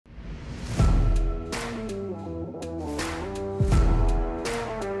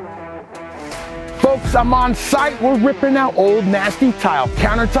folks, I'm on site. We're ripping out old nasty tile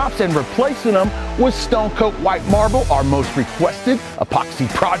countertops and replacing them with Stone Coat White Marble, our most requested epoxy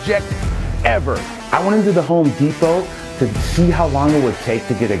project ever. I went into the Home Depot to see how long it would take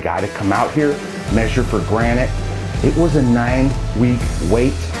to get a guy to come out here, measure for granite. It was a 9-week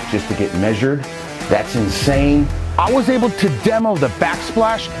wait just to get measured. That's insane. I was able to demo the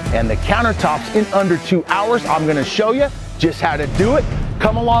backsplash and the countertops in under 2 hours. I'm gonna show you just how to do it.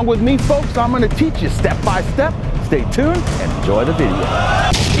 Come along with me, folks. I'm gonna teach you step by step. Stay tuned and enjoy the video.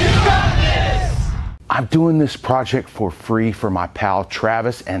 You got this! I'm doing this project for free for my pal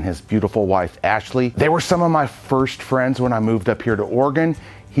Travis and his beautiful wife Ashley. They were some of my first friends when I moved up here to Oregon.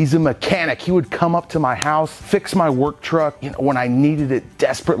 He's a mechanic. He would come up to my house, fix my work truck, when I needed it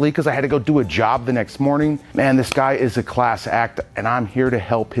desperately because I had to go do a job the next morning. Man, this guy is a class act, and I'm here to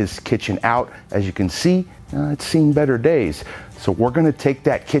help his kitchen out. As you can see, it's seen better days. So we're gonna take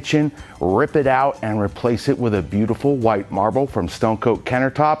that kitchen, rip it out, and replace it with a beautiful white marble from Stone Coat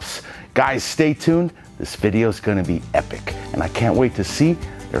Countertops. Guys, stay tuned. This video is gonna be epic, and I can't wait to see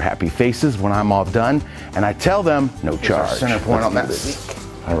their happy faces when I'm all done. And I tell them, no charge. Center point on that sink.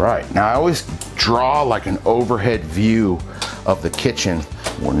 All right, now I always draw like an overhead view of the kitchen.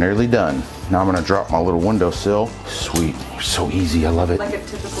 We're nearly done. Now I'm gonna drop my little windowsill. Sweet, so easy, I love it. Like a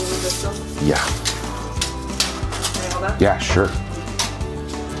typical windowsill? Yeah. Can I hold that? Yeah, sure.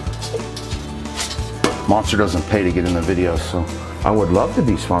 Monster doesn't pay to get in the video, so I would love to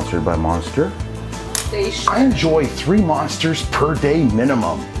be sponsored by Monster. They should. I enjoy 3 Monsters per day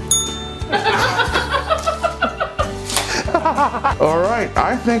minimum. All right,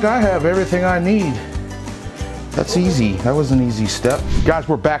 I think I have everything I need. That's easy. That was an easy step. Guys,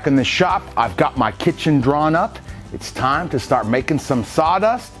 we're back in the shop. I've got my kitchen drawn up. It's time to start making some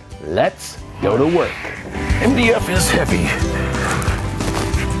sawdust. Let's go to work. MDF is heavy.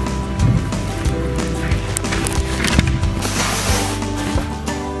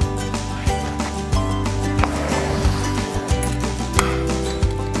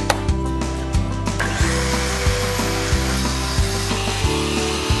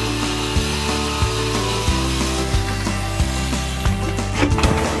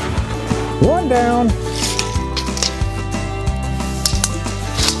 One down.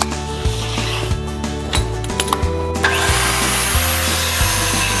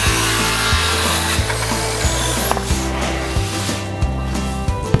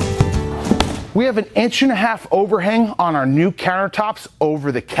 We have an 1.5-inch overhang on our new countertops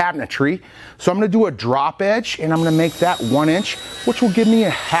over the cabinetry. So I'm gonna do a drop edge and I'm gonna make that 1 inch, which will give me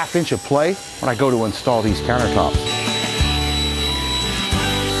a 1/2 inch of play when I go to install these countertops.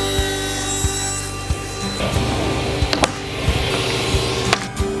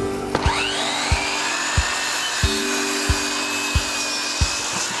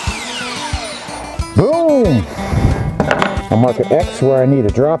 Boom! I'll mark an X where I need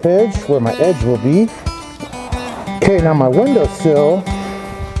a drop edge, where my edge will be. Okay, now my windowsill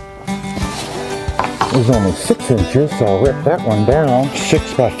is only 6 inches, so I'll rip that one down.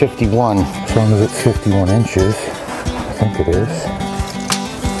 6 by 51, as long as it's 51 inches. I think it is.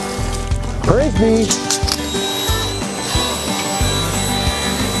 Praise be!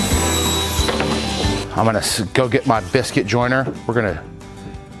 I'm gonna go get my biscuit joiner. We're gonna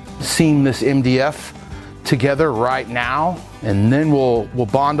seam this MDF together right now, and then we'll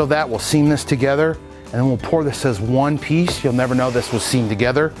bondo that, we'll seam this together, and then we'll pour this as one piece. You'll never know this was seamed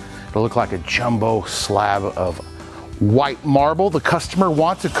together. It'll look like a jumbo slab of white marble. The customer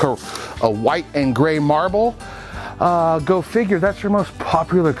wants a white and gray marble. Go figure, that's your most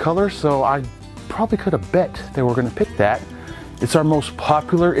popular color, so I probably could have bet they were gonna pick that. It's our most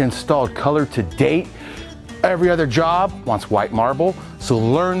popular installed color to date. Every other job wants white marble, so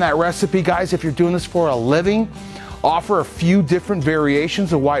learn that recipe, guys. If you're doing this for a living, offer a few different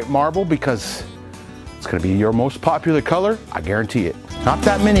variations of white marble because it's gonna be your most popular color, I guarantee it. Not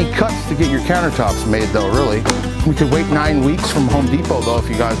that many cuts to get your countertops made though, really. We could wait 9 weeks from Home Depot though if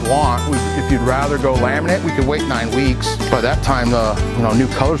you guys want. If you'd rather go laminate, we could wait 9 weeks. By that time, new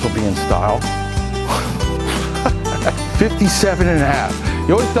colors will be in style. 57.5.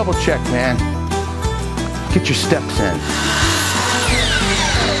 You always double check, man. Get your steps in.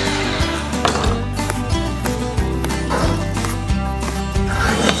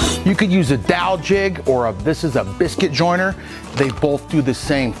 You could use a dowel jig or this is a biscuit joiner. They both do the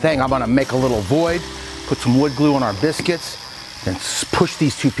same thing. I'm gonna make a little void, put some wood glue on our biscuits, then push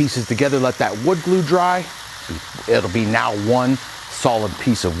these 2 pieces together, let that wood glue dry. It'll be now one solid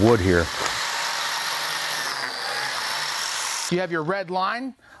piece of wood here. You have your red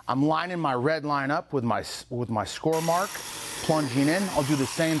line. I'm lining my red line up with my score mark, plunging in. I'll do the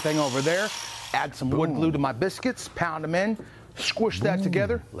same thing over there. Add some wood glue to my biscuits, pound them in, squish that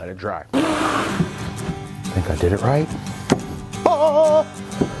together, let it dry. I think I did it right. Oh,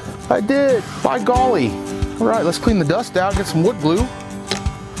 I did, by golly. All right, let's clean the dust out, get some wood glue.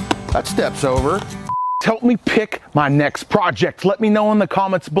 That step's over. Help me pick my next project. Let me know in the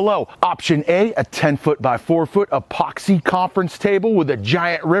comments below. Option A, a 10-foot by 4-foot epoxy conference table with a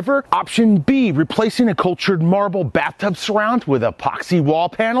giant river. Option B, replacing a cultured marble bathtub surround with epoxy wall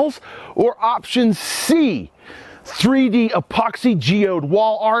panels. Or option C, 3D epoxy geode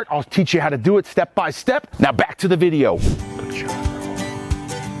wall art. I'll teach you how to do it step by step. Now back to the video. Good job.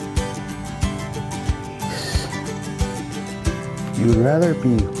 You'd rather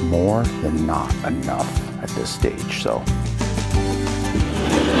be more than not enough at this stage, so.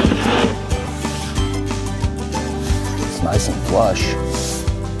 It's nice and flush,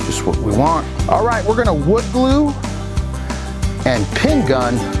 just what we want. All right, we're gonna wood glue and pin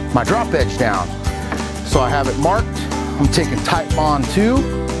gun my drop edge down. So I have it marked. I'm taking Type Bond 2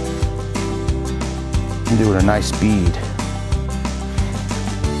 and doing a nice bead.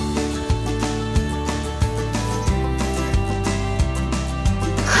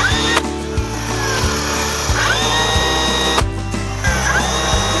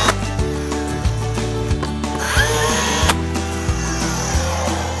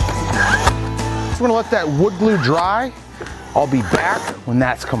 We're gonna let that wood glue dry. I'll be back when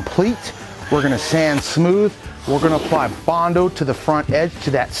that's complete. We're gonna sand smooth. We're gonna apply Bondo to the front edge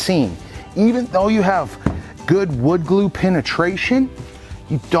to that seam. Even though you have good wood glue penetration,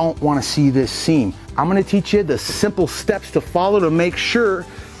 you don't wanna see this seam. I'm gonna teach you the simple steps to follow to make sure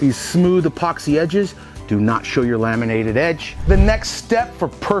these smooth epoxy edges do not show your laminated edge. The next step for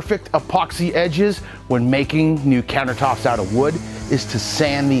perfect epoxy edges when making new countertops out of wood is to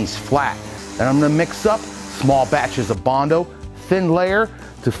sand these flat. And I'm gonna mix up small batches of Bondo, thin layer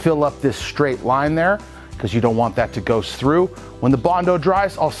to fill up this straight line there, because you don't want that to go through. When the Bondo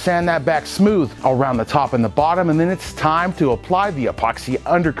dries, I'll sand that back smooth around the top and the bottom, and then it's time to apply the epoxy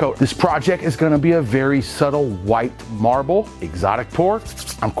undercoat. This project is gonna be a very subtle white marble exotic pour.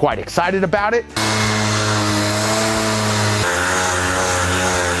 I'm quite excited about it.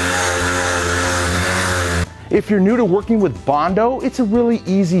 If you're new to working with Bondo, it's a really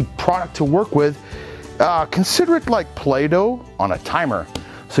easy product to work with. Consider it like Play-Doh on a timer.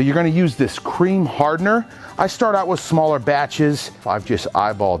 So you're gonna use this cream hardener. I start out with smaller batches. I've just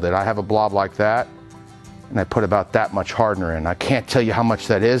eyeballed it. I have a blob like that, and I put about that much hardener in. I can't tell you how much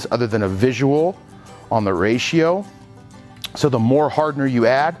that is other than a visual on the ratio. So the more hardener you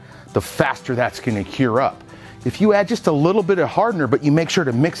add, the faster that's gonna cure up. If you add just a little bit of hardener, but you make sure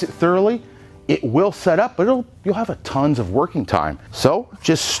to mix it thoroughly, it will set up, but you'll have a tons of working time. So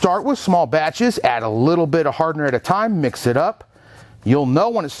just start with small batches, add a little bit of hardener at a time, mix it up. You'll know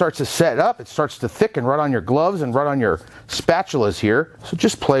when it starts to set up, it starts to thicken right on your gloves and right on your spatulas here. So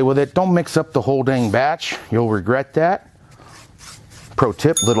just play with it. Don't mix up the whole dang batch. You'll regret that. Pro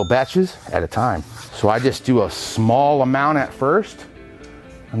tip, little batches at a time. So I just do a small amount at first.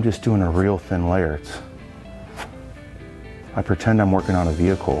 I'm just doing a real thin layer. I pretend I'm working on a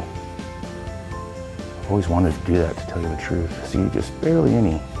vehicle. Always wanted to do that, to tell you the truth. See, just barely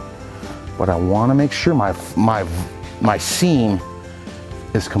any. But I want to make sure my seam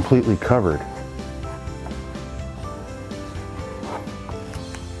is completely covered.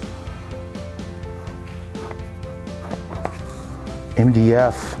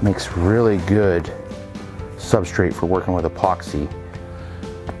 MDF makes really good substrate for working with epoxy.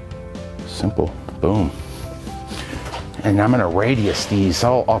 Simple, boom. And I'm gonna radius these.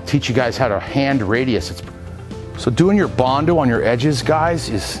 I'll teach you guys how to hand radius. So doing your Bondo on your edges, guys,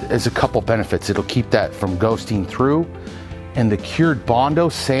 is a couple benefits. It'll keep that from ghosting through. And the cured Bondo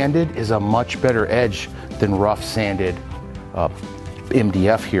sanded is a much better edge than rough sanded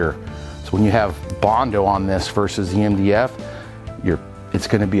MDF here. So when you have Bondo on this versus the MDF, it's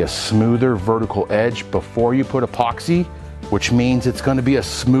gonna be a smoother vertical edge before you put epoxy, which means it's gonna be a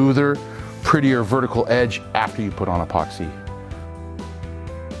smoother, prettier vertical edge after you put on epoxy.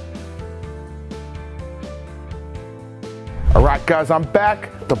 All right, guys, I'm back.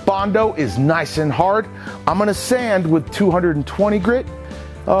 The Bondo is nice and hard. I'm gonna sand with 220 grit.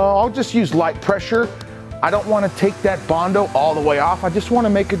 I'll just use light pressure. I don't wanna take that Bondo all the way off. I just wanna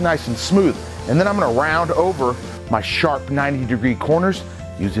make it nice and smooth. And then I'm gonna round over my sharp 90-degree corners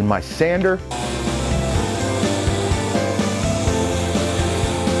using my sander.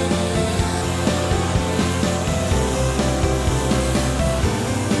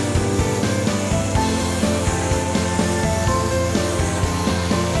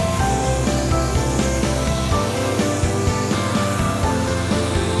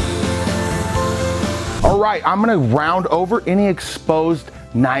 right, I'm gonna round over any exposed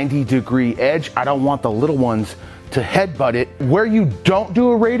 90-degree edge. I don't want the little ones to headbutt it. Where you don't do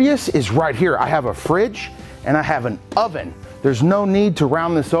a radius is right here. I have a fridge and I have an oven. There's no need to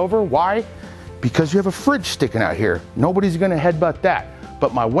round this over. Why? Because you have a fridge sticking out here. Nobody's gonna headbutt that.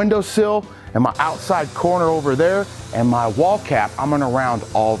 But my windowsill and my outside corner over there and my wall cap, I'm gonna round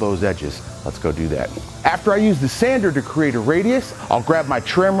all those edges. Let's go do that. After I use the sander to create a radius, I'll grab my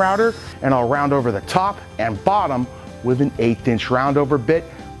trim router and I'll round over the top and bottom with an 1/8 inch round over bit.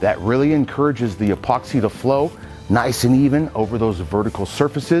 That really encourages the epoxy to flow nice and even over those vertical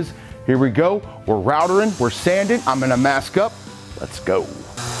surfaces. Here we go, we're routering, we're sanding. I'm gonna mask up, let's go.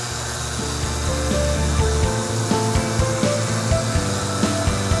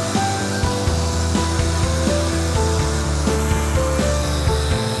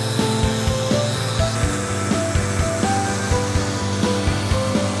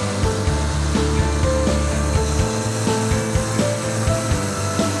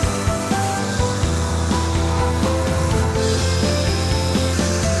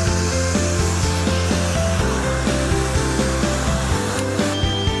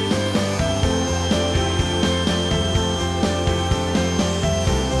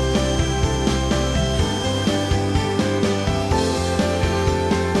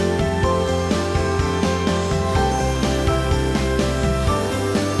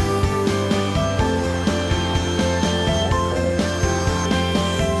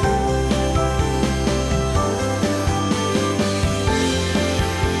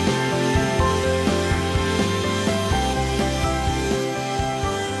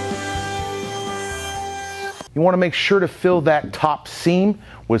 You want to make sure to fill that top seam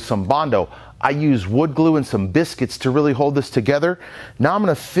with some Bondo. I use wood glue and some biscuits to really hold this together. Now I'm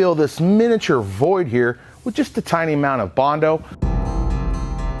going to fill this miniature void here with just a tiny amount of Bondo.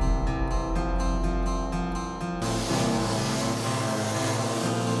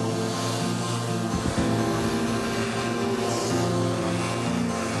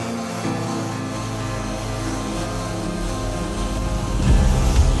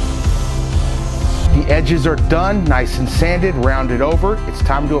 The edges are done, nice and sanded, rounded over. It's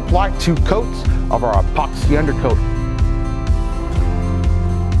time to apply 2 coats of our epoxy undercoat.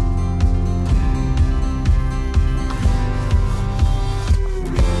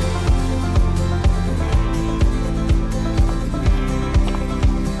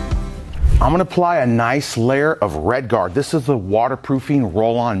 I'm going to apply a nice layer of Red Guard. This is the waterproofing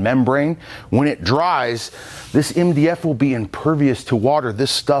roll-on membrane. When it dries, this MDF will be impervious to water. This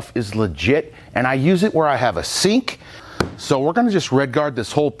stuff is legit, and I use it where I have a sink. So we're going to just Red Guard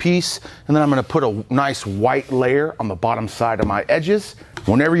this whole piece, and then I'm going to put a nice white layer on the bottom side of my edges.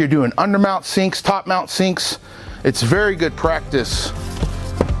 Whenever you're doing undermount sinks, top mount sinks, it's very good practice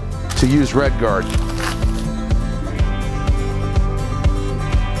to use Red Guard.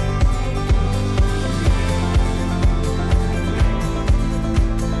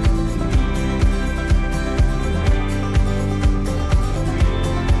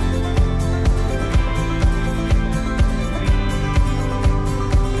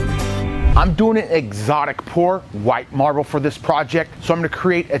 I'm doing an exotic pour white marble for this project, so I'm going to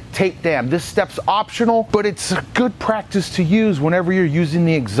create a tape dam. This step's optional, but it's a good practice to use whenever you're using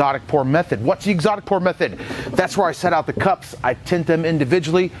the exotic pour method. What's the exotic pour method? That's where I set out the cups, I tint them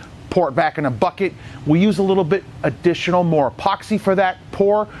individually, pour it back in a bucket. We use a little bit additional, more epoxy for that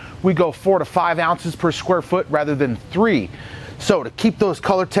pour. We go 4 to 5 ounces per square foot rather than 3. So to keep those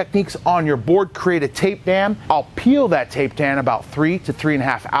color techniques on your board, create a tape dam. I'll peel that tape dam about 3 to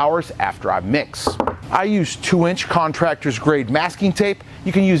 3.5 hours after I mix. I use 2-inch contractor's grade masking tape.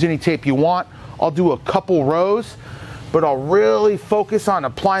 You can use any tape you want. I'll do a couple rows, but I'll really focus on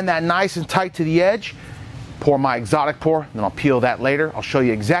applying that nice and tight to the edge. Pour my exotic pour, then I'll peel that later. I'll show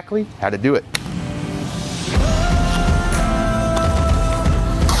you exactly how to do it.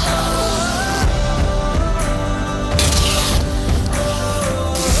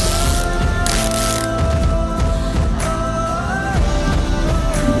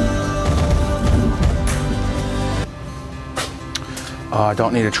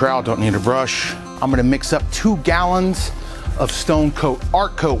 Don't need a trowel, don't need a brush. I'm gonna mix up 2 gallons of Stone Coat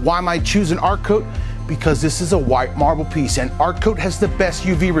Art Coat. Why am I choosing Art Coat? Because this is a white marble piece, and Art Coat has the best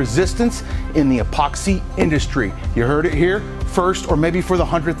UV resistance in the epoxy industry. You heard it here first, or maybe for the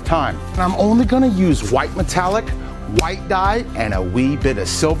 100th time. And I'm only gonna use white metallic, white dye, and a wee bit of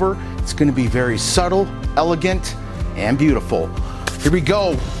silver. It's gonna be very subtle, elegant, and beautiful. Here we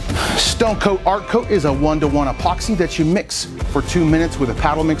go. Stone Coat Art Coat is a 1-to-1 epoxy that you mix for 2 minutes with a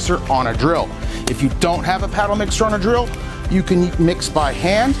paddle mixer on a drill. If you don't have a paddle mixer on a drill, you can mix by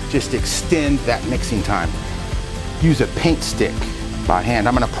hand, just extend that mixing time. Use a paint stick by hand.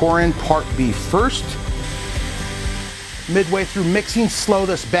 I'm gonna pour in part B first. Midway through mixing, slow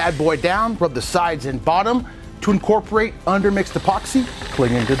this bad boy down, rub the sides and bottom to incorporate undermixed epoxy,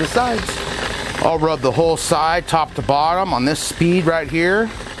 clinging to the sides. I'll rub the whole side, top to bottom, on this speed right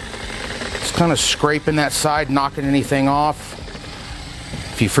here. Just kind of scraping that side, knocking anything off.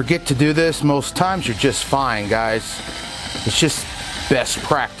 If you forget to do this, most times you're just fine, guys. It's just best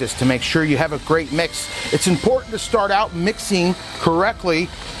practice to make sure you have a great mix. It's important to start out mixing correctly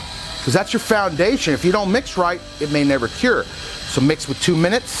because that's your foundation. If you don't mix right, it may never cure. So mix with 2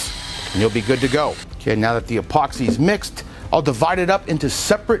 minutes and you'll be good to go. Okay, now that the epoxy is mixed, I'll divide it up into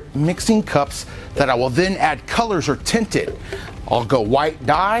separate mixing cups that I will then add colors or tint it. I'll go white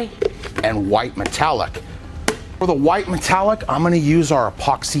dye and white metallic. For the white metallic, I'm gonna use our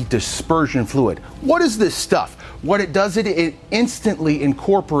epoxy dispersion fluid. What is this stuff? What it does, it instantly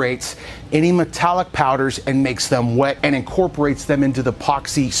incorporates any metallic powders and makes them wet and incorporates them into the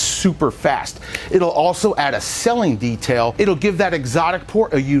epoxy super fast. It'll also add a selling detail. It'll give that exotic pour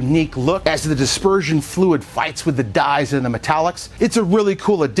a unique look as the dispersion fluid fights with the dyes and the metallics. It's a really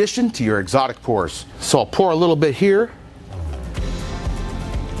cool addition to your exotic pours. So I'll pour a little bit here.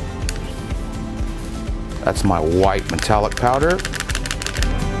 That's my white metallic powder.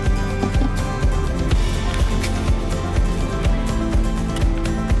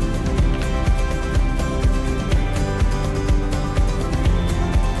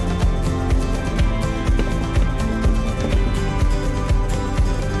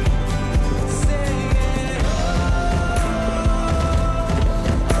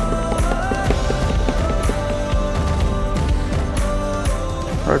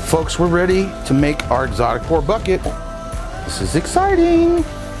 All right, folks, we're ready to make our exotic pour bucket. This is exciting.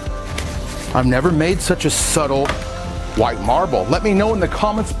 I've never made such a subtle white marble. Let me know in the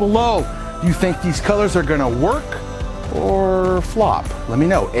comments below. Do you think these colors are gonna work or flop? Let me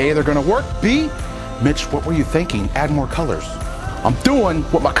know. A, they're gonna work. B, Mitch, what were you thinking? Add more colors. I'm doing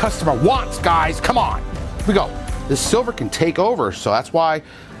what my customer wants, guys. Come on. Here we go. This silver can take over, so that's why,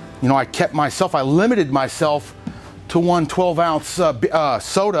 you know, I limited myself to one 12-ounce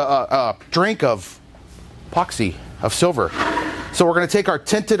soda drink of epoxy of silver. So we're gonna take our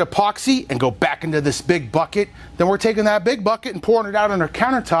tinted epoxy and go back into this big bucket. Then we're taking that big bucket and pouring it out on our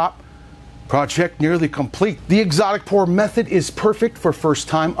countertop. Project nearly complete. The exotic pour method is perfect for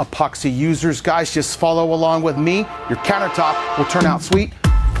first-time epoxy users. Guys, just follow along with me. Your countertop will turn out sweet.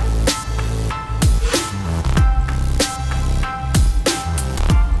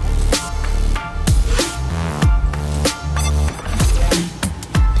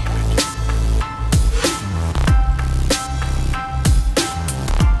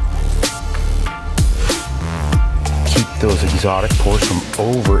 Those exotic pours from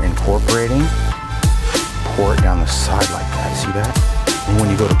over incorporating, pour it down the side like that, see that? And when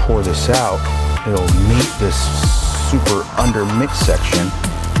you go to pour this out, it'll meet this super under mix section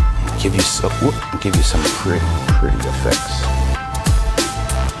and give you some pretty effects.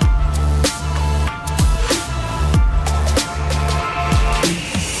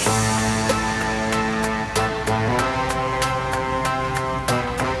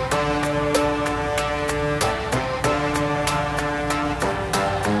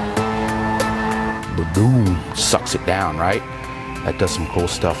 Boom, sucks it down, right? That does some cool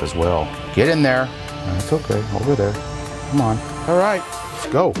stuff as well. Get in there. That's okay, over there. Come on. All right, let's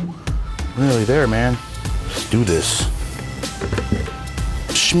go. Really there, man. Let's do this.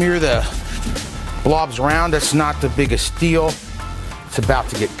 Smear the blobs around. That's not the biggest deal. It's about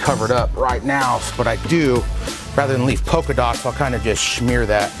to get covered up right now, but I do, rather than leave polka dots, I'll kind of just smear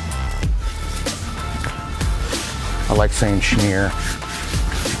that. I like saying smear.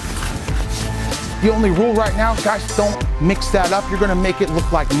 The only rule right now, guys, don't mix that up. You're gonna make it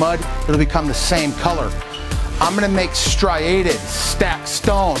look like mud. It'll become the same color. I'm gonna make striated stacked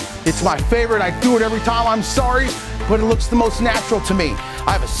stone. It's my favorite. I do it every time. I'm sorry, but it looks the most natural to me.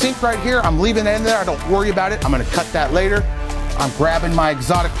 I have a sink right here. I'm leaving it in there. I don't worry about it. I'm gonna cut that later. I'm grabbing my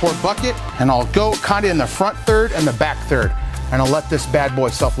exotic pour bucket and I'll go kind of in the front third and the back third. And I'll let this bad boy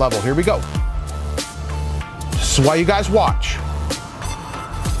self-level. Here we go. This is why you guys watch.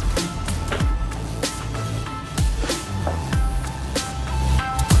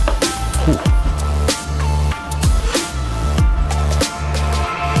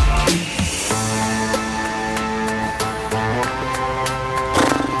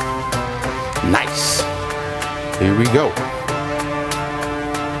 Nice. Here we go.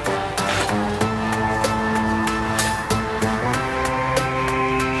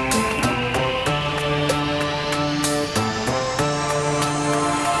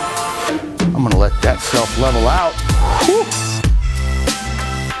 self-level out. Whew.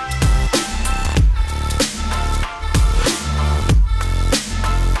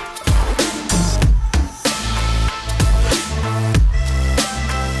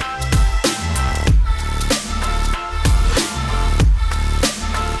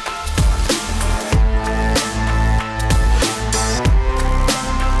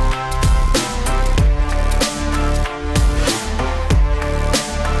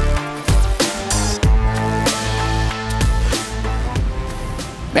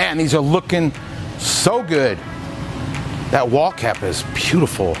 Man, these are looking so good. That wall cap is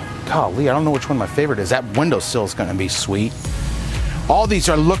beautiful. Golly, I don't know which one my favorite is. That windowsill is gonna be sweet. All these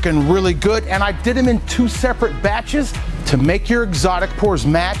are looking really good, and I did them in 2 separate batches to make your exotic pours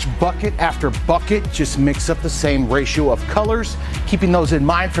match bucket after bucket. Just mix up the same ratio of colors, keeping those in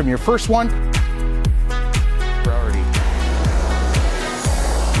mind from your first one. Priority.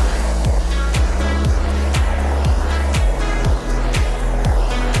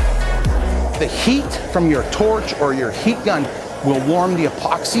 The heat from your torch or your heat gun will warm the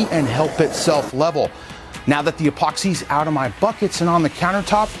epoxy and help it self-level. Now that the epoxy's out of my buckets and on the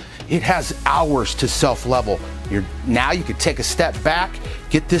countertop, it has hours to self-level. Now you can take a step back,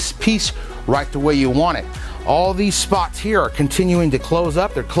 get this piece right the way you want it. All these spots here are continuing to close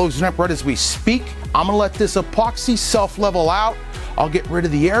up. They're closing up right as we speak. I'm gonna let this epoxy self-level out. I'll get rid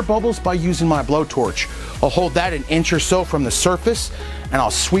of the air bubbles by using my blowtorch. I'll hold that an inch or so from the surface, and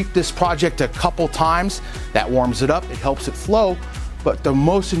I'll sweep this project a couple times. That warms it up, it helps it flow. But the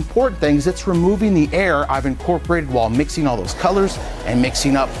most important thing is it's removing the air I've incorporated while mixing all those colors and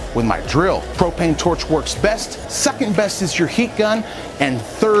mixing up with my drill. Propane torch works best. Second best is your heat gun. And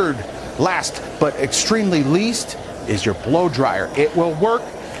third, last but extremely least, is your blow dryer. It will work,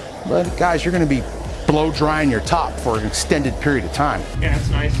 but guys, you're gonna be blow drying your top for an extended period of time. Yeah, it's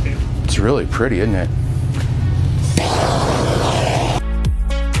nice, dude. It's really pretty, isn't it?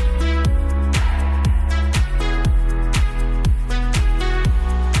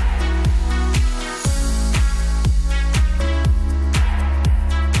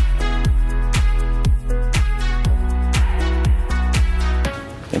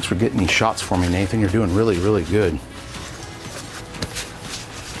 Thanks for getting these shots for me, Nathan. You're doing really, really good.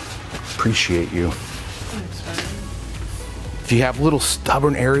 Appreciate you. If you have little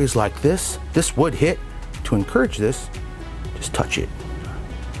stubborn areas like this would hit. To encourage this, just touch it.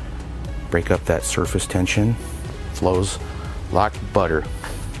 Break up that surface tension. Flows like butter.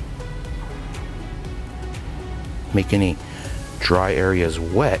 Make any dry areas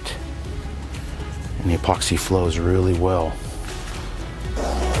wet, and the epoxy flows really well.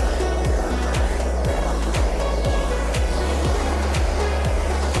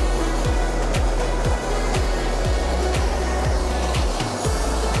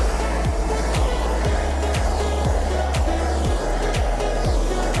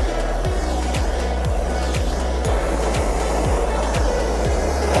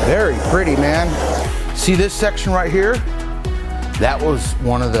 Very pretty, man. See this section right here? That was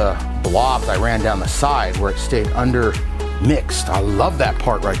one of the blobs I ran down the side where it stayed under mixed. I love that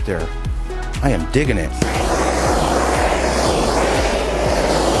part right there. I am digging it.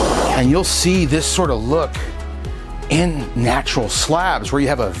 And you'll see this sort of look in natural slabs where you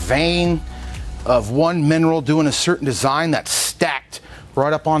have a vein of one mineral doing a certain design that's stacked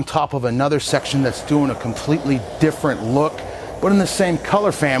right up on top of another section that's doing a completely different look, but in the same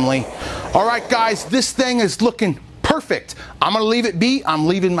color family. All right, guys, this thing is looking perfect. I'm gonna leave it be. I'm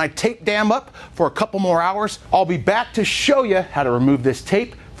leaving my tape dam up for a couple more hours. I'll be back to show you how to remove this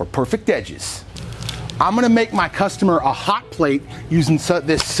tape for perfect edges. I'm gonna make my customer a hot plate using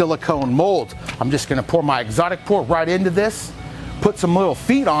this silicone mold. I'm just gonna pour my exotic pour right into this, put some little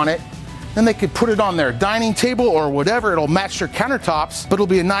feet on it, then they could put it on their dining table or whatever. It'll match their countertops, but it'll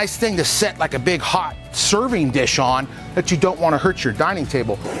be a nice thing to set like a big hot serving dish on that you don't want to hurt your dining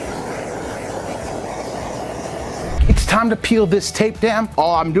table. It's time to peel this tape down.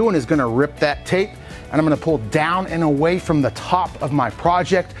 All I'm doing is gonna rip that tape and I'm gonna pull down and away from the top of my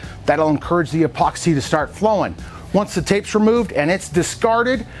project. That'll encourage the epoxy to start flowing. Once the tape's removed and it's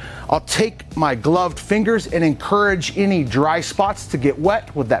discarded, I'll take my gloved fingers and encourage any dry spots to get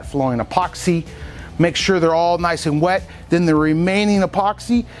wet with that flowing epoxy. Make sure they're all nice and wet. Then the remaining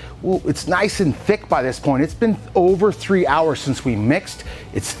epoxy, well, it's nice and thick by this point. It's been over 3 hours since we mixed.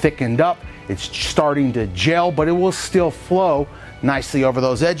 It's thickened up. It's starting to gel, but it will still flow nicely over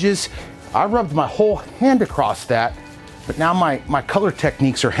those edges. I rubbed my whole hand across that, but now my color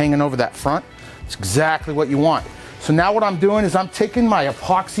techniques are hanging over that front. It's exactly what you want. So now what I'm doing is I'm taking my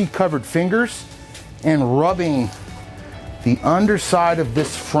epoxy covered fingers and rubbing the underside of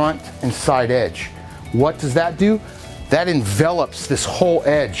this front and side edge. What does that do? That envelops this whole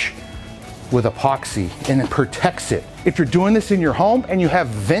edge with epoxy and it protects it. If you're doing this in your home and you have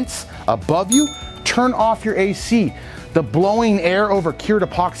vents above you, turn off your AC. The blowing air over cured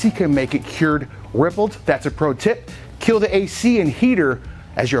epoxy can make it cured rippled. That's a pro tip. Kill the AC and heater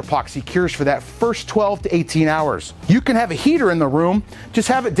as your epoxy cures for that first 12 to 18 hours. You can have a heater in the room, just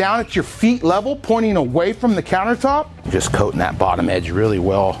have it down at your feet level, pointing away from the countertop. Just coating that bottom edge really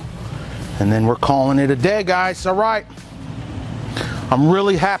well. And then we're calling it a day, guys. All right. I'm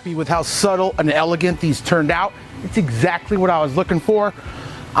really happy with how subtle and elegant these turned out. It's exactly what I was looking for.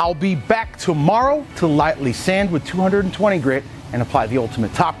 I'll be back tomorrow to lightly sand with 220 grit and apply the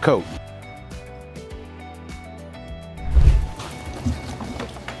ultimate top coat.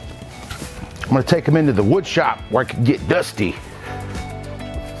 I'm gonna take them into the wood shop where I can get dusty.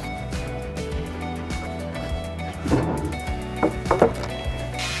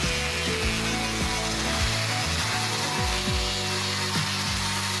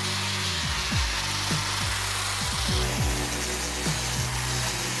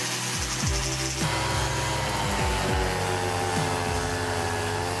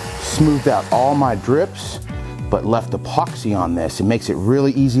 Smoothed out all my drips, but left epoxy on this. It makes it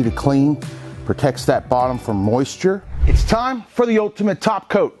really easy to clean, protects that bottom from moisture. It's time for the ultimate top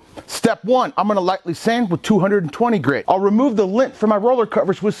coat. Step one, I'm gonna lightly sand with 220 grit. I'll remove the lint from my roller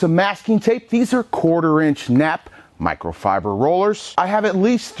covers with some masking tape. These are 1/4 inch nap microfiber rollers. I have at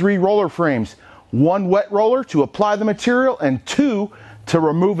least 3 roller frames, 1 wet roller to apply the material and 2 to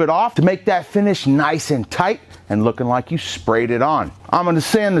remove it off to make that finish nice and tight and looking like you sprayed it on. I'm gonna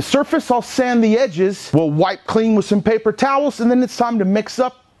sand the surface, I'll sand the edges. We'll wipe clean with some paper towels and then it's time to mix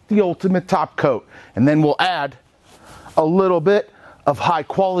up the ultimate top coat. And then we'll add a little bit of high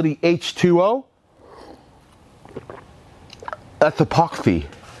quality H2O. That's epoxy.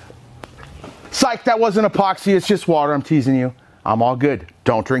 Psych, that wasn't epoxy, it's just water, I'm teasing you. I'm all good,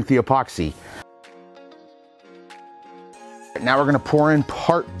 don't drink the epoxy. Now we're gonna pour in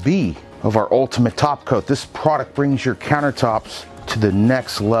part B of our ultimate top coat. This product brings your countertops to the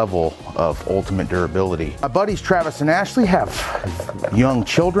next level of ultimate durability. My buddies Travis and Ashley have young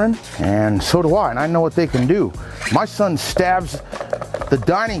children, and so do I, and I know what they can do. My son stabs the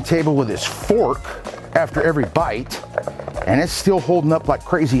dining table with his fork after every bite, and it's still holding up like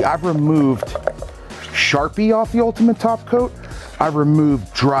crazy. I've removed Sharpie off the ultimate top coat. I've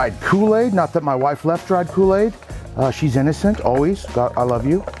removed dried Kool-Aid, not that my wife left dried Kool-Aid. She's innocent, always. God, I love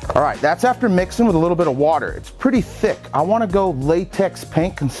you. All right, that's after mixing with a little bit of water. It's pretty thick. I want to go latex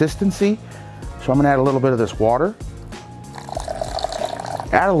paint consistency, so I'm going to add a little bit of this water.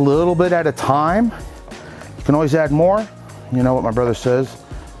 Add a little bit at a time. You can always add more. You know what my brother says.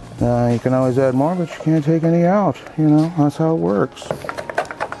 You can always add more, but you can't take any out. You know, that's how it works.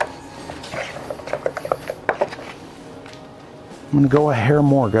 I'm going to go a hair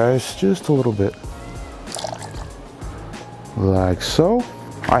more, guys. Just a little bit. Like so.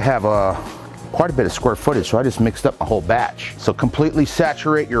 I have quite a bit of square footage, so I just mixed up my whole batch. So completely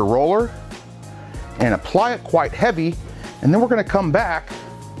saturate your roller and apply it quite heavy, and then we're gonna come back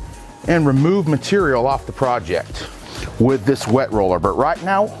and remove material off the project with this wet roller. But right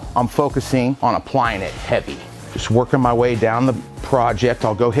now, I'm focusing on applying it heavy. Just working my way down the project.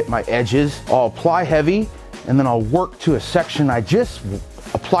 I'll go hit my edges. I'll apply heavy, and then I'll work to a section I just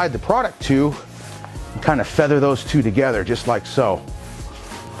applied the product to, and kind of feather those two together, just like so.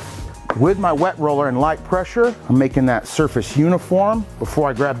 With my wet roller and light pressure, I'm making that surface uniform before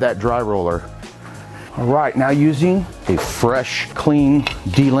I grab that dry roller. All right, now using a fresh, clean,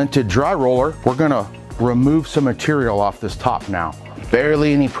 delinted dry roller, we're gonna remove some material off this top now.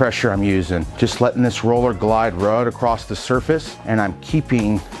 Barely any pressure I'm using, just letting this roller glide right across the surface, and I'm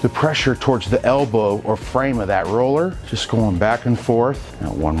keeping the pressure towards the elbow or frame of that roller, just going back and forth.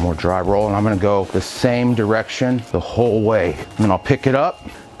 Now one more dry roll, and I'm gonna go the same direction the whole way. And then I'll pick it up,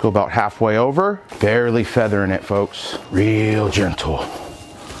 go about halfway over, barely feathering it, folks. Real gentle.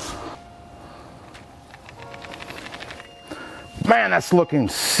 Man, that's looking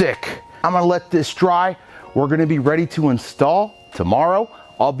sick. I'm gonna let this dry. We're gonna be ready to install tomorrow.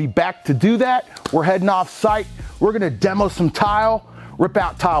 I'll be back to do that. We're heading off site. We're gonna demo some tile, rip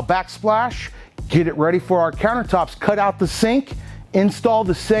out tile backsplash, get it ready for our countertops, cut out the sink, install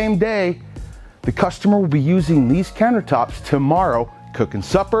the same day. The customer will be using these countertops tomorrow, cooking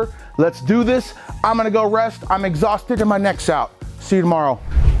supper. Let's do this. I'm gonna go rest. I'm exhausted and my neck's out. See you tomorrow.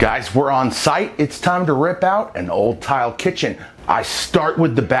 Guys, we're on site. It's time to rip out an old tile kitchen. I start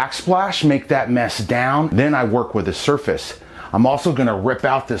with the backsplash, make that mess down, then I work with the surface. I'm also gonna rip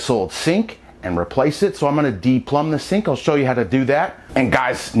out this old sink and replace it. So I'm gonna de-plumb the sink. I'll show you how to do that. And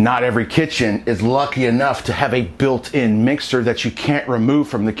guys, not every kitchen is lucky enough to have a built-in mixer that you can't remove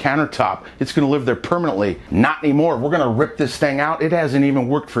from the countertop. It's gonna live there permanently. Not anymore. We're gonna rip this thing out. It hasn't even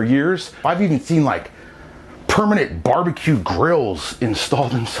worked for years. I've even seen like permanent barbecue grills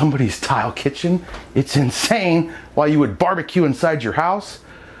installed in somebody's tile kitchen. It's insane why you would barbecue inside your house,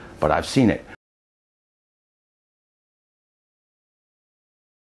 but I've seen it.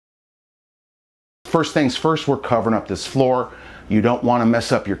 First things first, we're covering up this floor. You don't want to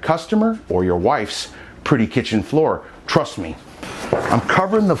mess up your customer or your wife's pretty kitchen floor. Trust me. I'm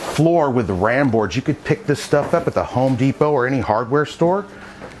covering the floor with the ram boards. You could pick this stuff up at the Home Depot or any hardware store.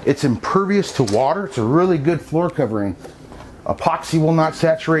 It's impervious to water. It's a really good floor covering. Epoxy will not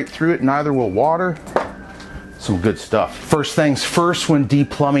saturate through it, neither will water. Some good stuff. First things first, when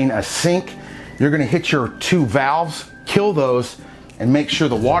de-plumbing a sink, you're gonna hit your 2 valves, kill those, and make sure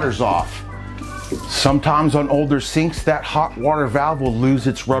the water's off. Sometimes on older sinks, that hot water valve will lose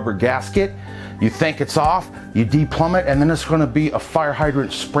its rubber gasket. You think it's off, you de-plumb it, and then it's gonna be a fire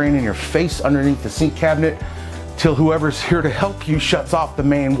hydrant spraying in your face underneath the sink cabinet till whoever's here to help you shuts off the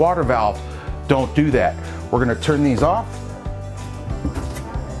main water valve. Don't do that. We're gonna turn these off.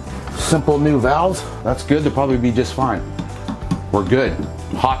 Simple new valves, that's good, they'll probably be just fine. We're good.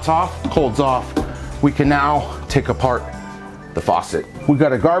 Hot's off, cold's off. We can now take apart the faucet. We've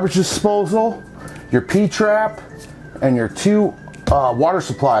got a garbage disposal, your P-trap, and your 2 water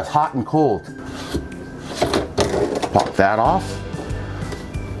supplies, hot and cold. Pop that off.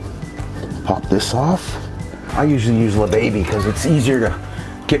 Pop this off. I usually use La Baby because it's easier to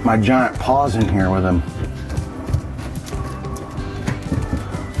get my giant paws in here with them.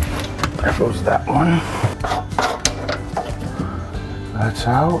 There goes that one. That's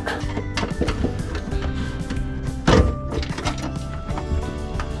out.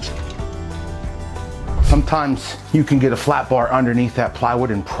 Sometimes you can get a flat bar underneath that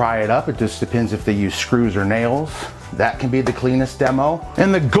plywood and pry it up. It just depends if they use screws or nails. That can be the cleanest demo.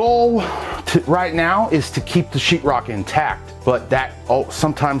 And the goal right now is to keep the sheetrock intact, but that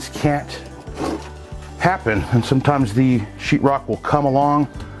sometimes can't happen. And sometimes the sheetrock will come along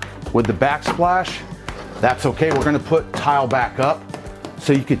with the backsplash. That's okay, we're gonna put tile back up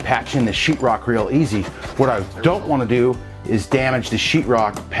so you could patch in the sheetrock real easy. What I don't wanna do is damage the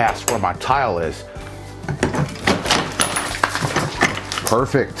sheetrock past where my tile is.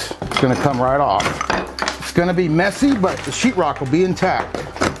 Perfect, it's gonna come right off. It's gonna be messy, but the sheetrock will be intact.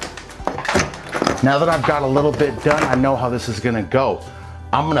 Now that I've got a little bit done, I know how this is gonna go.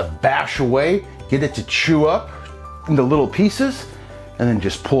 I'm gonna bash away, get it to chew up into little pieces, and then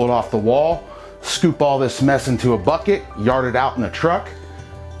just pull it off the wall, scoop all this mess into a bucket, yard it out in the truck.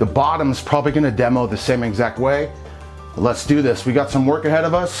 The bottom's probably gonna demo the same exact way. But let's do this. We got some work ahead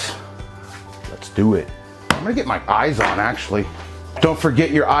of us. Let's do it. I'm gonna get my eyes on, actually. Don't forget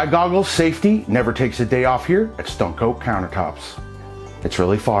your eye goggles. Safety never takes a day off here at Stone Coat Countertops. It's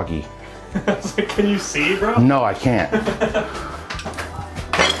really foggy. Can you see, bro? No, I can't.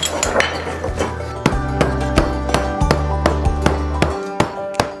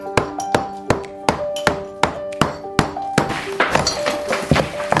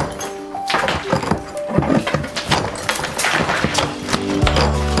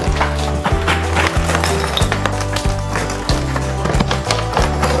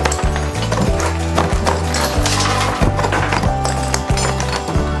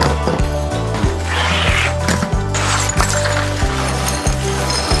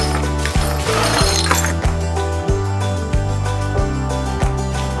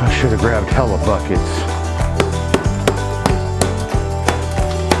 Should have grabbed hella buckets.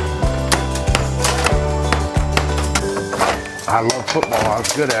 I love football, I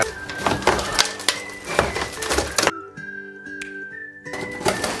was good at it.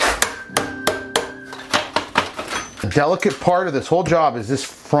 The delicate part of this whole job is this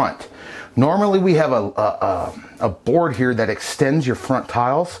front. Normally we have a board here that extends your front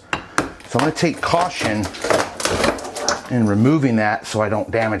tiles. So I'm gonna take caution in removing that so I don't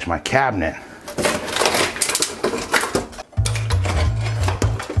damage my cabinet.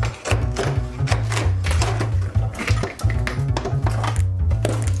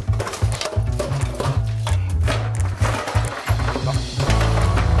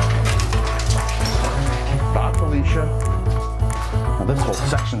 Stop, Alicia. Now this whole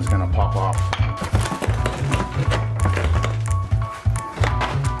section's gonna pop off.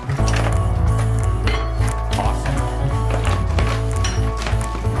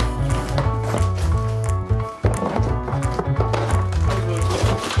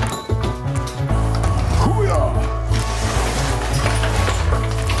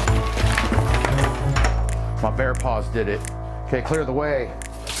 My bear paws did it. Okay, clear the way.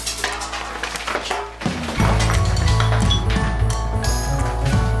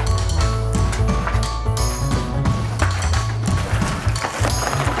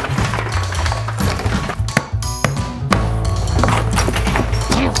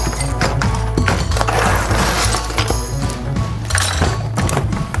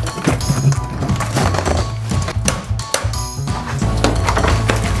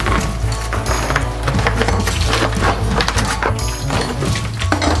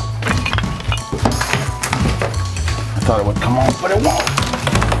 I thought it would come off, but it won't.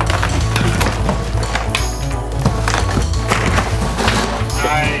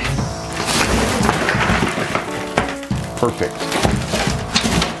 Nice. Perfect.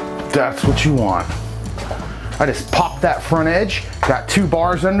 That's what you want. I just popped that front edge, got 2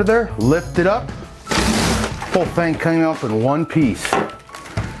 bars under there, lift it up, whole thing came up in one piece. You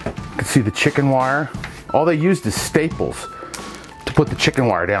can see the chicken wire. All they used is staples to put the chicken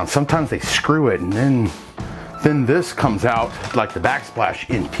wire down. Sometimes they screw it and then this comes out like the backsplash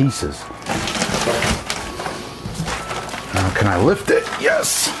in pieces. Now can I lift it?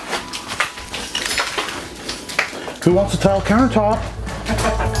 Yes. Who wants a tile countertop?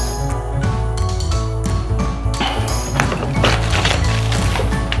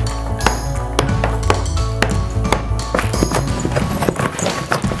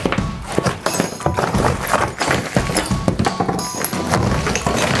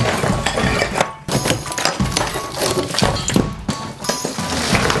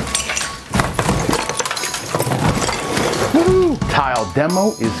 Tile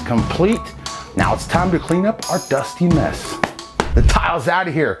demo is complete. Now it's time to clean up our dusty mess. The tile's out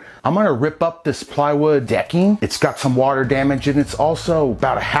of here. I'm gonna rip up this plywood decking. It's got some water damage and it's also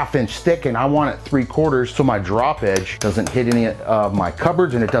about a 1/2 inch thick, and I want it 3/4 so my drop edge doesn't hit any of my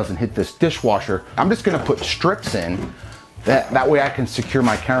cupboards and it doesn't hit this dishwasher. I'm just gonna put strips in. That way I can secure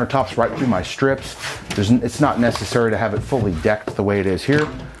my countertops right through my strips. It's not necessary to have it fully decked the way it is here.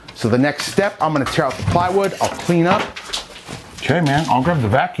 So the next step, I'm gonna tear out the plywood, I'll clean up. Okay, man, I'll grab the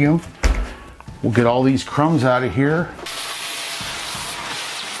vacuum. We'll get all these crumbs out of here.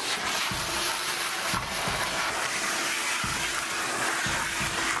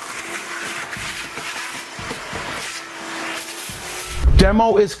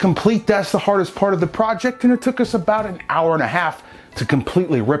 Demo is complete. That's the hardest part of the project, and it took us about an hour and a half to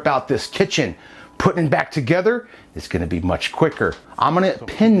completely rip out this kitchen. Putting it back together is gonna be much quicker. I'm gonna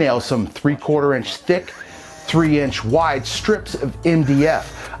pin nail some 3/4 inch thick, 3 inch wide strips of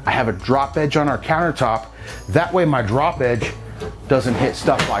MDF. I have a drop edge on our countertop. That way my drop edge doesn't hit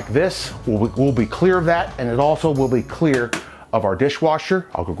stuff like this. We'll be clear of that, and it also will be clear of our dishwasher.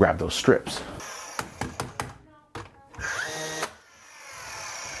 I'll go grab those strips.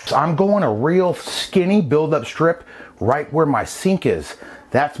 So I'm going a real skinny build-up strip right where my sink is.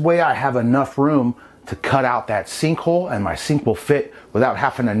 That's way I have enough room to cut out that sinkhole, and my sink will fit without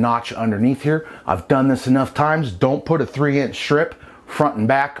having a notch underneath here. I've done this enough times. Don't put a 3-inch strip front and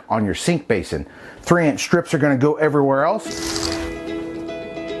back on your sink basin. 3-inch strips are gonna go everywhere else.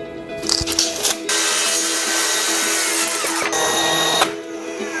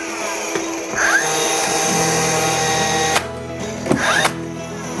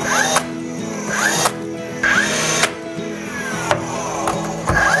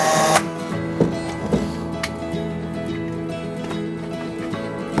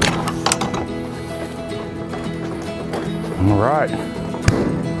 All right.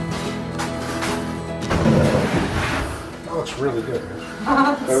 That looks really good, man.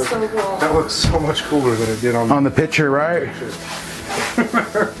 That's so cool. That looks so much cooler than it did on the picture, right?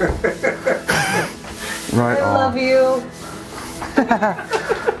 Right I on. love you.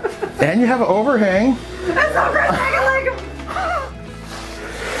 And you have an overhang. That's so great. I like him.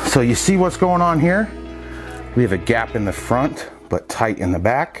 So you see what's going on here? We have a gap in the front, but tight in the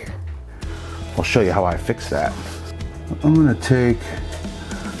back. I'll show you how I fix that. I'm gonna take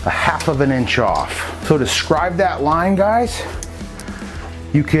a 1/2 inch off. So to scribe that line, guys,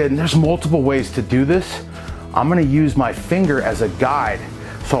 there's multiple ways to do this. I'm gonna use my finger as a guide.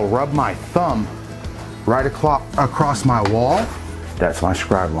 So I'll rub my thumb right across my wall. That's my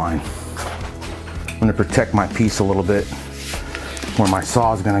scribe line. I'm gonna protect my piece a little bit where my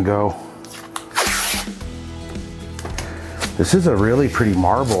saw is gonna go. This is a really pretty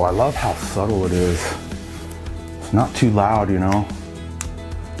marble. I love how subtle it is. It's not too loud, you know.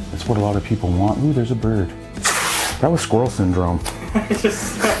 That's what a lot of people want. Ooh, there's a bird. That was squirrel syndrome. I was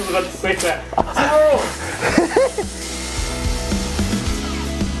about to say that. Squirrel!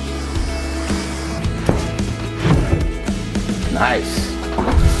 Nice.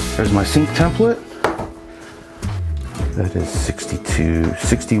 There's my sink template. That is 62,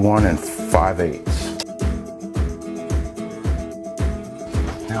 61 and 5/8.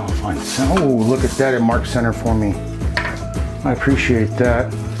 Now I'll find some. Oh, look at that, it marked center for me. I appreciate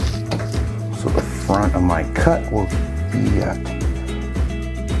that. So the front of my cut will be at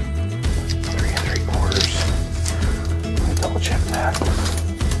 3 3/4. Let me double check that.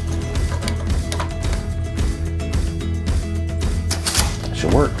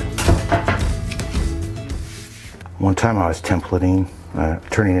 Should work. One time I was templating,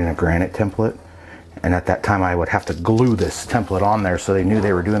 turning in a granite template, and at that time I would have to glue this template on there so they knew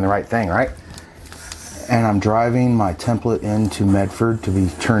they were doing the right thing, right? And I'm driving my template into Medford to be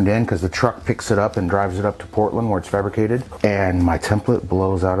turned in because the truck picks it up and drives it up to Portland where it's fabricated. And my template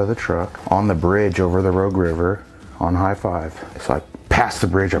blows out of the truck on the bridge over the Rogue River on High 5. So I pass the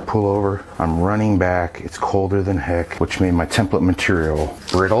bridge, I pull over, I'm running back, it's colder than heck, which made my template material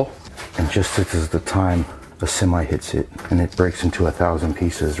brittle. And just this is the time a semi hits it and it breaks into 1,000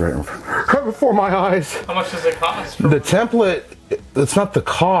 pieces right before my eyes. How much does it cost? The template, it's not the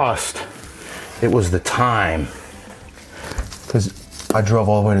cost, it was the time. Because I drove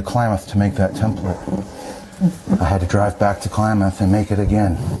all the way to Klamath to make that template. I had to drive back to Klamath and make it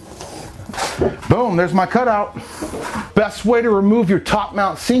again. Boom, there's my cutout. Best way to remove your top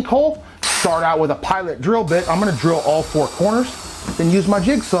mount sinkhole, start out with a pilot drill bit. I'm gonna drill all 4 corners, then use my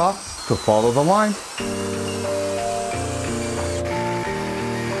jigsaw to follow the line.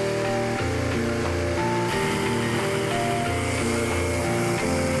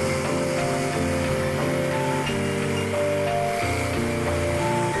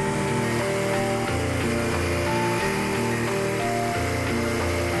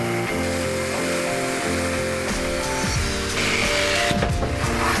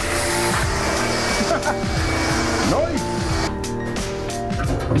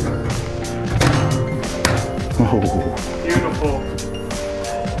 Beautiful.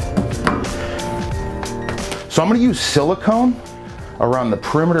 So I'm going to use silicone around the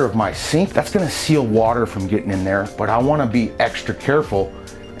perimeter of my sink. That's going to seal water from getting in there, but I want to be extra careful,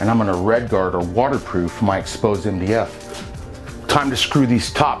 and I'm going to red guard or waterproof my exposed MDF. Time to screw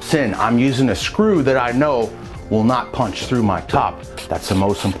these tops in. I'm using a screw that I know will not punch through my top. That's the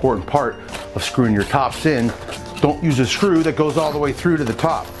most important part of screwing your tops in. Don't use a screw that goes all the way through to the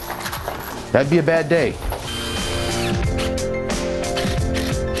top. That'd be a bad day.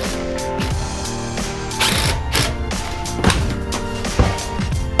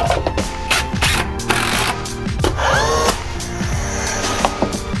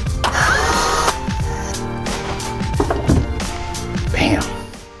 Bam.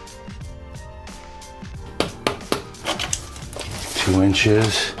 2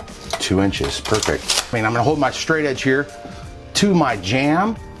 inches, 2 inches, perfect. I mean, I'm gonna hold my straight edge here to my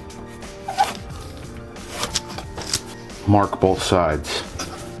jamb. Mark both sides.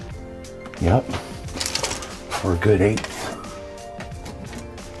 Yep, for a good 1/8.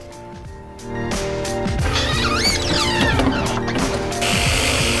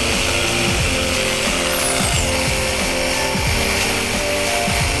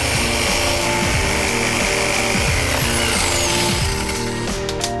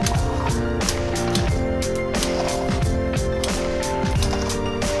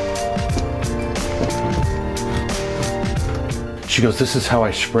 She goes, this is how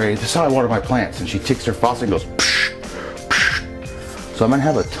I spray, this is how I water my plants. And she takes her faucet and goes, psh, psh. So I'm gonna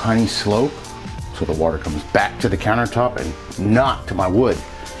have a tiny slope so the water comes back to the countertop and not to my wood,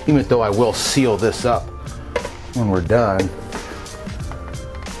 even though I will seal this up when we're done.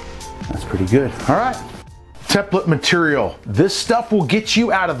 That's pretty good. All right, template material. This stuff will get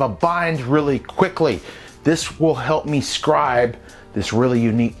you out of a bind really quickly. This will help me scribe this really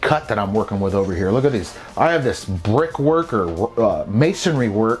unique cut that I'm working with over here. Look at these. I have this brick work or masonry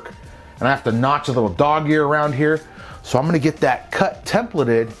work, and I have to notch a little dog ear around here. So I'm gonna get that cut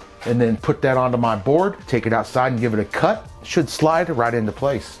templated and then put that onto my board, take it outside and give it a cut. It should slide right into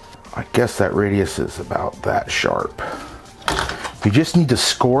place. I guess that radius is about that sharp. You just need to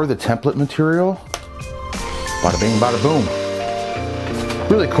score the template material. Bada bing, bada boom.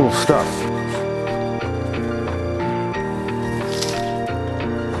 Really cool stuff.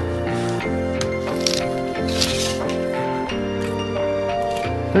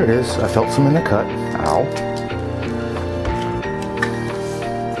 There it is. I felt some in the cut. Ow.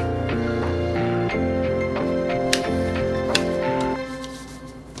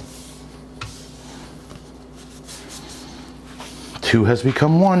 Two has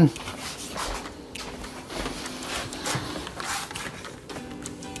become one.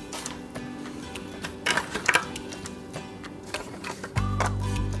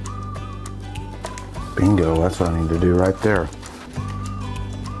 Bingo, that's what I need to do right there.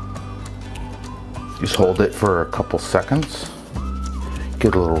 Just hold it for a couple seconds.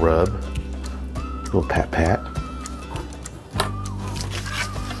 Get a little rub, a little pat pat.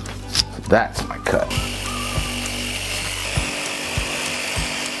 That's my cut.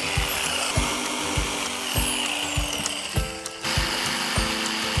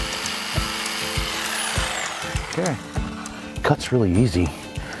 Okay, cut's really easy.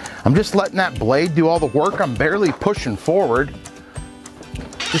 I'm just letting that blade do all the work. I'm barely pushing forward.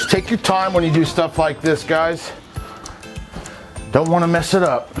 Just take your time when you do stuff like this, guys. Don't want to mess it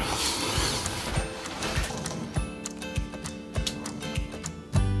up.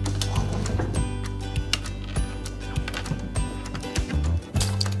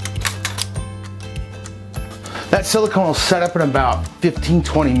 That silicone will set up in about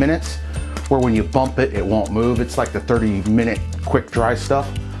 15-20 minutes, where when you bump it, it won't move. It's like the 30-minute quick dry stuff.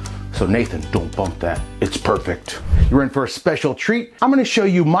 So Nathan, don't bump that. It's perfect. You're in for a special treat. I'm gonna show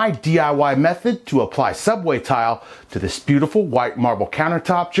you my DIY method to apply subway tile to this beautiful white marble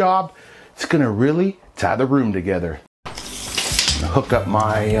countertop job. It's gonna really tie the room together. Hook up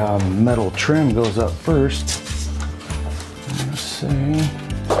my metal trim, goes up first. Let's see.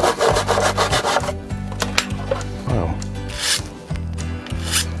 Oh.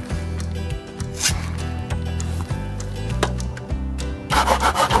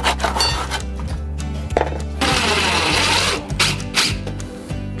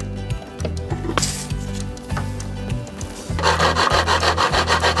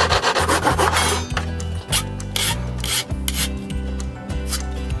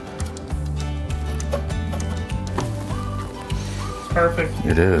 Perfect.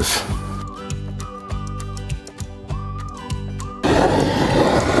 It is.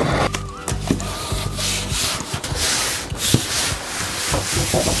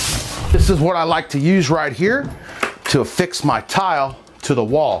 This is what I like to use right here to affix my tile to the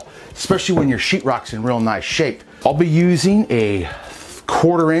wall, especially when your sheetrock's in real nice shape. I'll be using a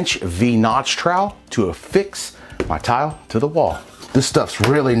 1/4-inch V-notch trowel to affix my tile to the wall. This stuff's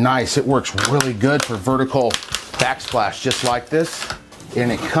really nice. It works really good for vertical backsplash just like this,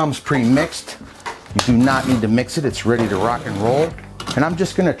 and it comes pre-mixed. You do not need to mix it. It's ready to rock and roll. And I'm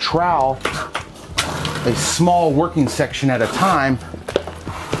just gonna trowel a small working section at a time,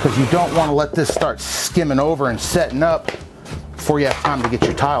 because you don't want to let this start skimming over and setting up before you have time to get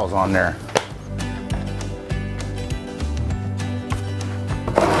your tiles on there.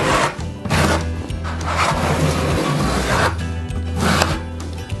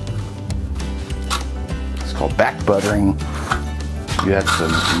 It's called back buttering. You add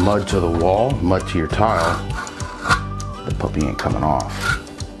some mud to the wall, mud to your tile, the puppy ain't coming off.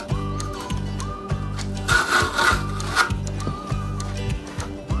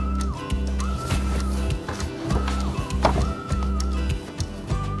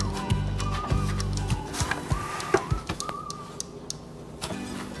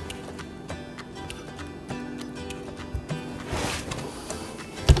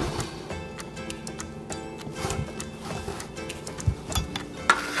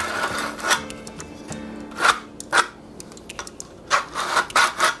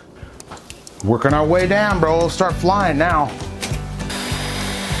 Working our way down, bro. We'll start flying now.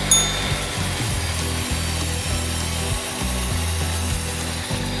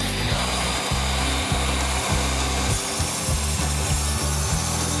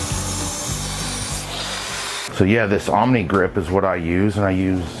 So yeah, this Omni grip is what I use, and I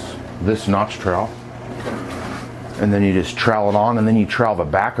use this notch trowel. And then you just trowel it on, and then you trowel the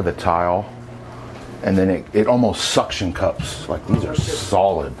back of the tile, and then it almost suction cups. Like, these are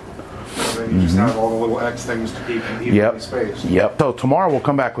solid. And you just have all the little X things to keep in space. Yep. So tomorrow we'll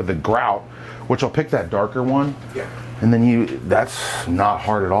come back with the grout, which I'll pick that darker one. Yeah. And then that's not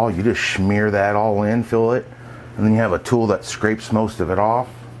hard at all. You just smear that all in, fill it, and then you have a tool that scrapes most of it off.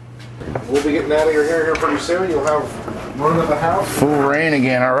 We'll be getting out of your hair here pretty soon. You'll have run of the house. Full rain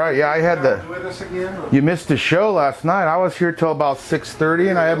again. All right. Yeah, I had with us again. You missed the show last night. I was here till about 6:30,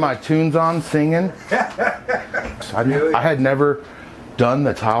 and I had my tunes on singing. I had never done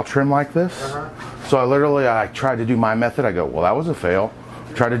the tile trim like this. So I tried to do my method. I go, well, that was a fail.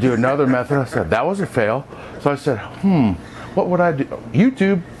 Tried to do another method. I said, that was a fail. So I said, what would I do?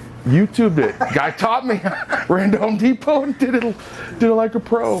 YouTubed it. Guy taught me. Ran to Home Depot and did it like a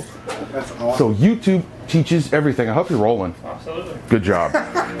pro. That's awesome. So YouTube teaches everything. I hope you're rolling. Absolutely. Good job.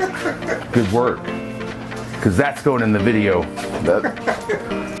 Good work. Because that's going in the video.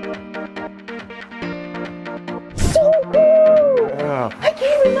 I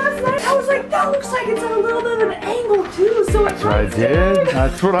came in last night. I was like, that looks like it's at a little bit of an angle too. So That's what I did.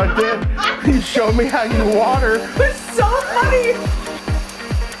 That's what I did. You showed me how you water. It's so funny.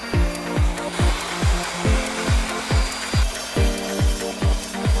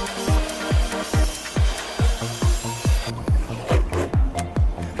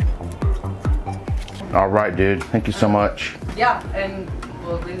 All right, dude. Thank you so much. Yeah, and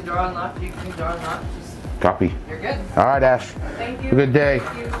we'll leave the door unlocked. You can leave the door unlocked. Just, Copy. you're good. All right, Ash. Thank you. Have a good day.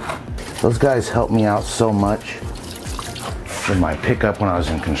 Thank you. Those guys helped me out so much in my pickup when I was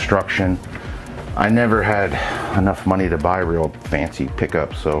in construction. I never had enough money to buy real fancy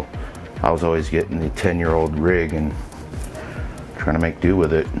pickups, so I was always getting the 10-year-old rig and trying to make do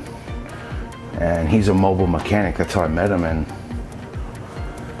with it. And he's a mobile mechanic. That's how I met him. And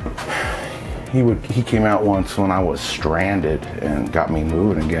he came out once when I was stranded and got me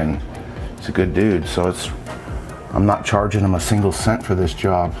moving again. He's a good dude, so I'm not charging him a single cent for this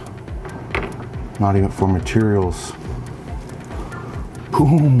job. Not even for materials.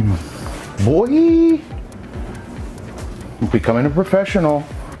 Boom. Boy. Becoming a professional.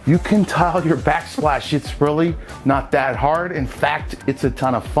 You can tile your backsplash. It's really not that hard. In fact, it's a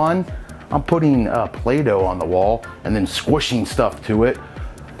ton of fun. I'm putting Play-Doh on the wall and then squishing stuff to it.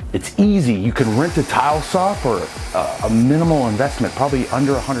 It's easy. You can rent a tile saw for a minimal investment, probably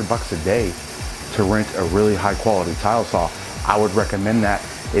under $100 a day to rent a really high quality tile saw. I would recommend that.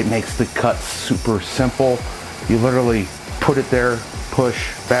 It makes the cuts super simple. You literally put it there,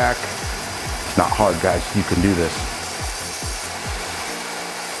 push back. It's not hard, guys. You can do this.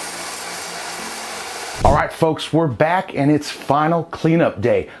 All right, folks, we're back and it's final cleanup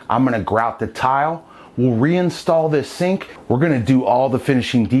day. I'm gonna grout the tile. We'll reinstall this sink. We're gonna do all the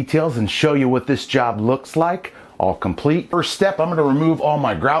finishing details and show you what this job looks like, all complete. First step, I'm gonna remove all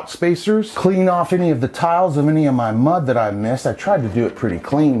my grout spacers, clean off any of the tiles of any of my mud that I missed. I tried to do it pretty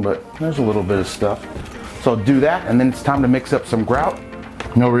clean, but there's a little bit of stuff. So I'll do that, and then it's time to mix up some grout.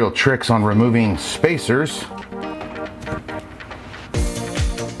 No real tricks on removing spacers.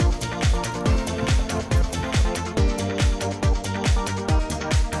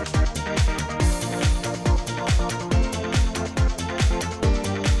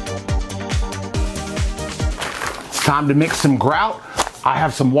 Time to mix some grout. I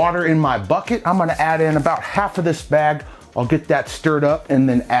have some water in my bucket. I'm gonna add in about half of this bag. I'll get that stirred up and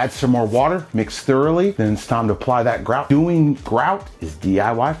then add some more water, mix thoroughly. Then it's time to apply that grout. Doing grout is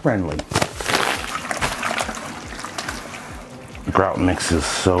DIY friendly. Grout mix is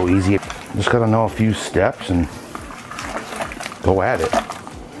so easy. Just gotta know a few steps and go at it.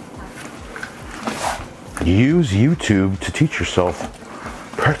 Use YouTube to teach yourself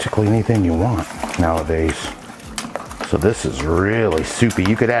practically anything you want nowadays. So this is really soupy.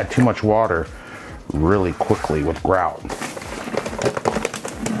 You could add too much water really quickly with grout.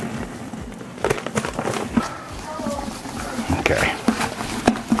 Okay,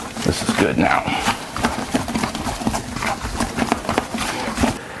 this is good now.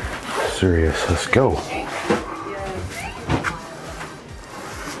 Serious, let's go.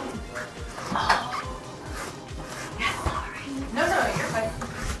 No, you're fine.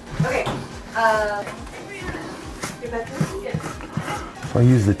 Okay. So I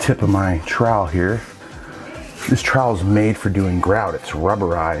use the tip of my trowel here. This trowel is made for doing grout. It's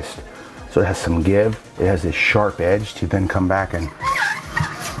rubberized, so it has some give. It has this sharp edge to then come back and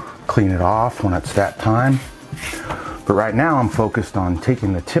clean it off when it's that time. But right now I'm focused on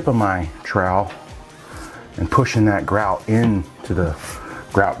taking the tip of my trowel and pushing that grout into the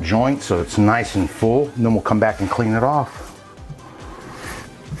grout joint so it's nice and full. And then we'll come back and clean it off.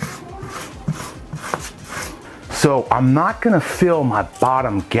 So I'm not gonna fill my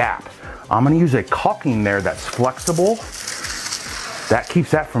bottom gap. I'm gonna use a caulking there that's flexible. That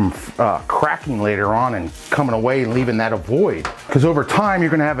keeps that from cracking later on and coming away and leaving that a void. Because over time, you're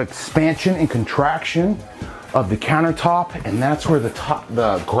gonna have expansion and contraction of the countertop, and that's where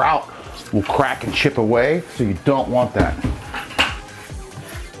the grout will crack and chip away, so you don't want that.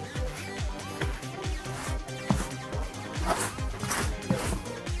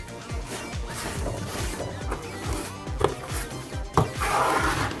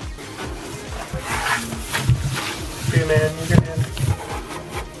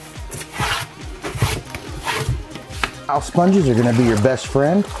 Tile sponges are going to be your best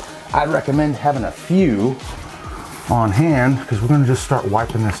friend. I'd recommend having a few on hand because we're going to just start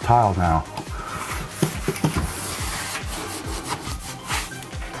wiping this tile now.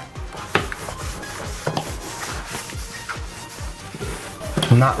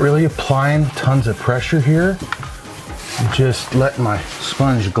 I'm not really applying tons of pressure here. I'm just letting my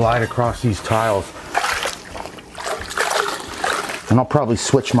sponge glide across these tiles. And I'll probably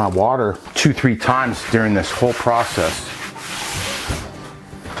switch my water 2-3 times during this whole process.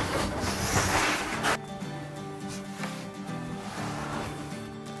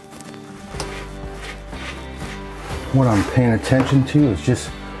 what I'm paying attention to is just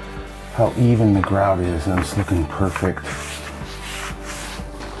how even the grout is, and it's looking perfect.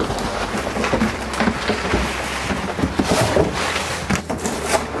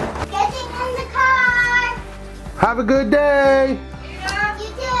 Getting in the car. Have a good day. Yeah, you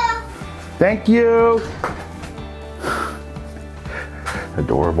too. Thank you.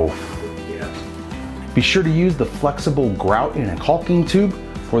 Adorable. Be sure to use the flexible grout in a caulking tube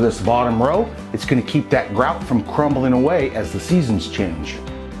for this bottom row. It's going to keep that grout from crumbling away as the seasons change.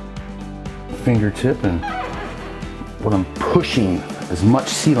 Fingertip, and what I'm pushing as much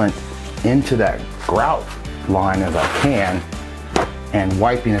sealant into that grout line as I can, and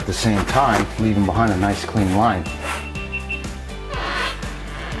wiping at the same time, leaving behind a nice clean line.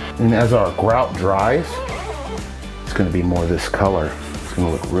 And as our grout dries, it's going to be more this color. It's going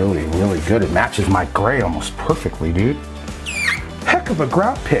to look really, really good. It matches my gray almost perfectly, dude. Heck of a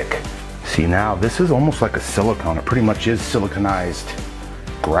grout pick. See, now this is almost like a silicone. It pretty much is siliconized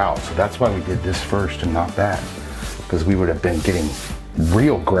grout. So that's why we did this first and not that, because we would have been getting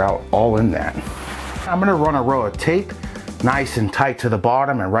real grout all in that. I'm going to run a row of tape nice and tight to the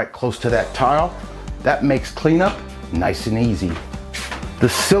bottom and right close to that tile. That makes cleanup nice and easy. The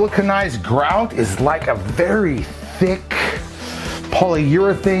siliconized grout is like a very thick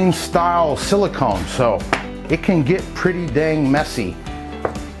polyurethane style silicone, so it can get pretty dang messy.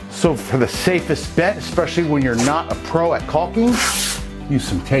 So for the safest bet, especially when you're not a pro at caulking, use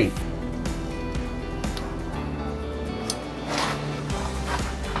some tape.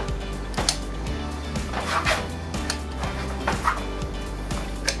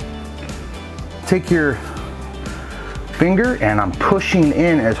 Take your finger, and I'm pushing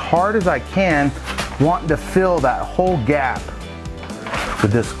in as hard as I can, wanting to fill that whole gap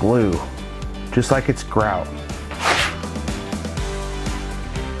with this glue, just like it's grout.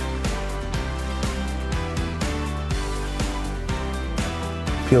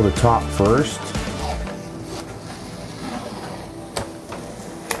 Peel the top first.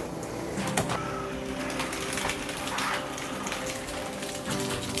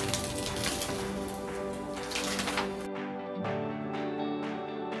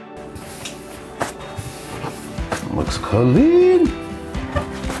 Looks clean.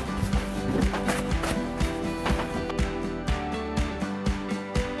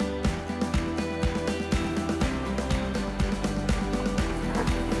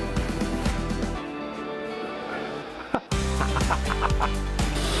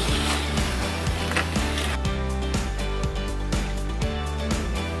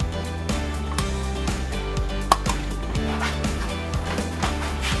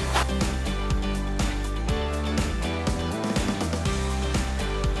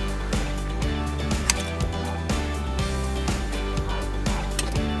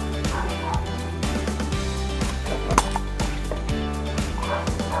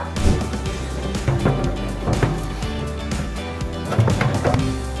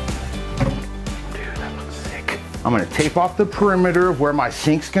 I'm gonna tape off the perimeter of where my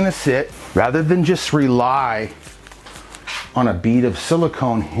sink's gonna sit, rather than just rely on a bead of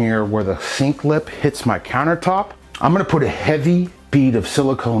silicone here where the sink lip hits my countertop. I'm gonna put a heavy bead of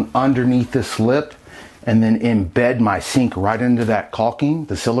silicone underneath this lip and then embed my sink right into that caulking,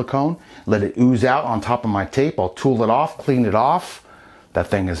 the silicone, let it ooze out on top of my tape. I'll tool it off, clean it off. That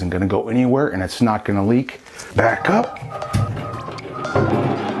thing isn't gonna go anywhere and it's not gonna leak. Back up.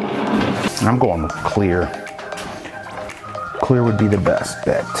 And I'm going with clear. Clear would be the best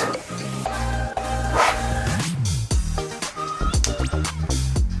bet.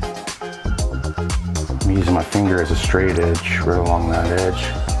 I'm using my finger as a straight edge right along that edge.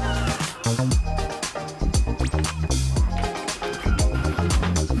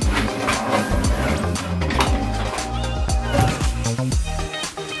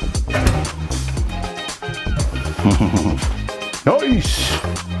 Nice!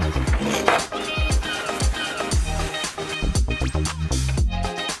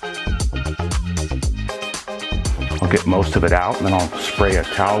 I'll get most of it out, and then I'll spray a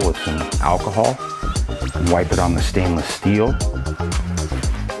towel with some alcohol and wipe it on the stainless steel.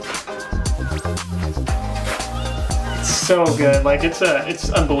 It's so good. Like it's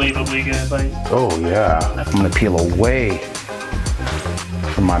unbelievably good. Like, oh yeah. I'm gonna peel away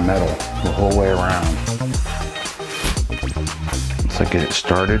from my metal the whole way around. Once I get it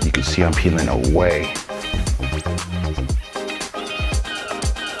started, you can see I'm peeling away.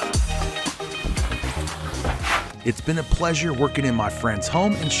 It's been a pleasure working in my friend's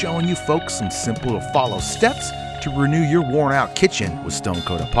home and showing you folks some simple to follow steps to renew your worn out kitchen with Stone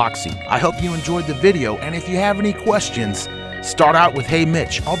Coat Epoxy. I hope you enjoyed the video, and if you have any questions, start out with "Hey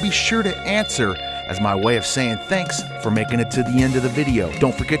Mitch." I'll be sure to answer as my way of saying thanks for making it to the end of the video.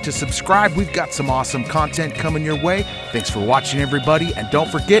 Don't forget to subscribe. We've got some awesome content coming your way. Thanks for watching, everybody. And don't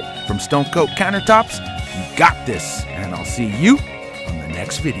forget, from Stone Coat Countertops, you got this. And I'll see you on the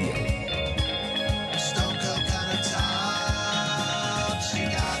next video.